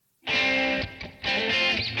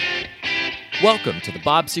Welcome to the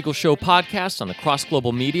Bob Siegel Show podcast on the Cross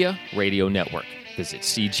Global Media Radio Network. Visit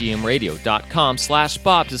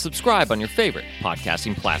cgmradio.com/Bob to subscribe on your favorite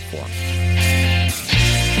podcasting platform.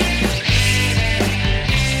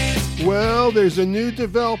 Well, there's a new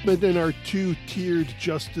development in our two-tiered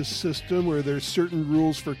justice system where there's certain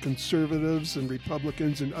rules for conservatives and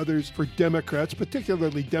Republicans and others for Democrats,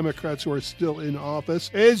 particularly Democrats who are still in office.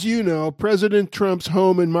 As you know, President Trump's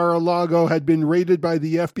home in Mar-a-Lago had been raided by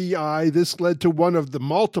the FBI. This led to one of the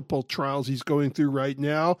multiple trials he's going through right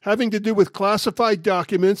now, having to do with classified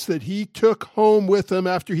documents that he took home with him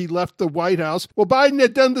after he left the White House. Well, Biden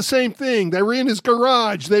had done the same thing. They were in his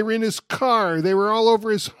garage. They were in his car. They were all over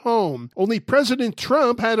his home. Only President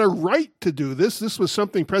Trump had a right to do this. This was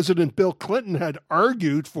something President Bill Clinton had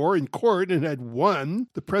argued for in court and had won.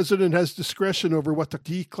 The president has discretion over what to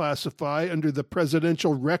declassify under the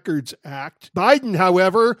Presidential Records Act. Biden,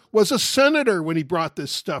 however, was a senator when he brought this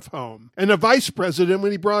stuff home and a vice president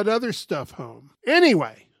when he brought other stuff home.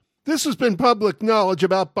 Anyway, this has been public knowledge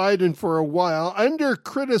about Biden for a while. Under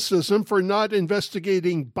criticism for not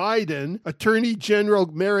investigating Biden, Attorney General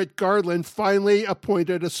Merrick Garland finally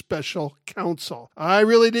appointed a special counsel. I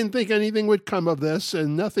really didn't think anything would come of this,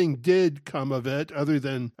 and nothing did come of it other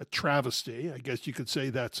than a travesty. I guess you could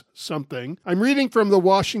say that's something. I'm reading from the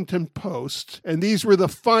Washington Post, and these were the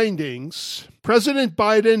findings. President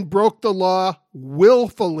Biden broke the law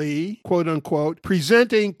willfully, quote unquote,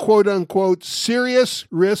 presenting, quote unquote, serious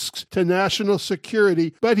risks to national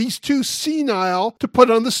security, but he's too senile to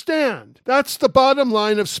put on the stand. That's the bottom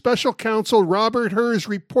line of Special Counsel Robert Hur's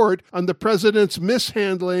report on the president's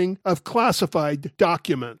mishandling of classified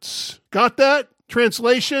documents. Got that?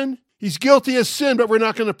 Translation? He's guilty as sin, but we're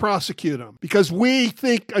not going to prosecute him because we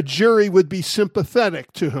think a jury would be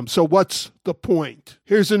sympathetic to him. So what's the point?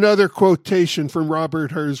 Here's another quotation from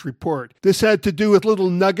Robert Hur's report. This had to do with little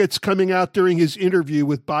nuggets coming out during his interview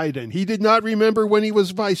with Biden. He did not remember when he was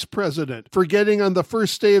vice president, forgetting on the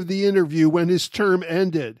first day of the interview when his term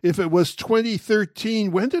ended. If it was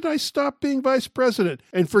 2013, when did I stop being vice president?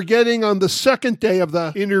 And forgetting on the second day of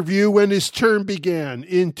the interview when his term began.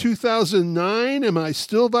 In 2009, am I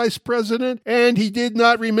still vice president? And he did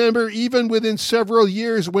not remember even within several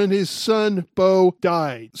years when his son, Beau,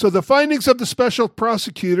 died. So the findings of the special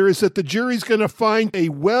prosecutor is that the jury's going to find a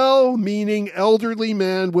well-meaning elderly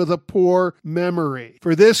man with a poor memory.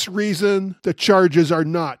 For this reason, the charges are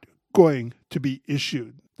not going to be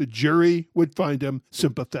issued. The jury would find him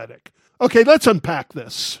sympathetic. Okay, let's unpack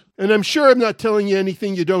this. And I'm sure I'm not telling you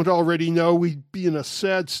anything you don't already know. We'd be in a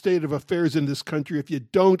sad state of affairs in this country if you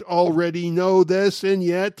don't already know this, and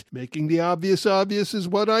yet making the obvious obvious is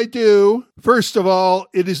what I do. First of all,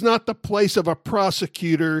 it is not the place of a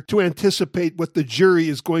prosecutor to anticipate what the jury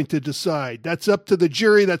is going to decide. That's up to the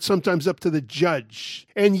jury. That's sometimes up to the judge.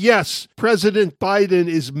 And yes, President Biden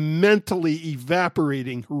is mentally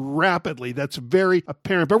evaporating rapidly. That's very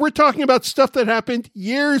apparent. But we're talking about stuff that happened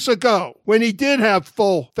years ago when he did have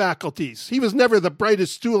full faculties. He was never the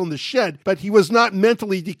brightest tool in the shed, but he was not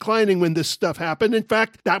mentally declining when this stuff happened. In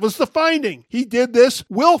fact, that was the finding. He did this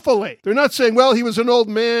willfully. They're not saying, well, he was an old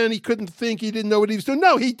man, he couldn't think, he didn't know what he was doing.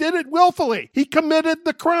 No, he did it willfully. He committed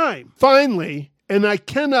the crime. Finally, and I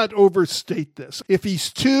cannot overstate this, if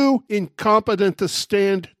he's too incompetent to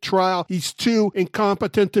stand trial, he's too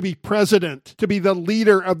incompetent to be president, to be the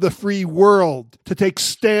leader of the free world, to take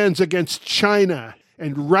stands against China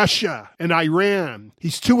and Russia and Iran.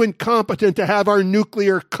 He's too incompetent to have our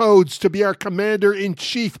nuclear codes, to be our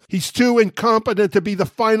commander-in-chief. He's too incompetent to be the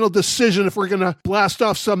final decision if we're going to blast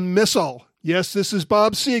off some missile. Yes, this is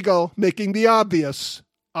Bob Siegel making the obvious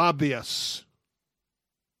obvious.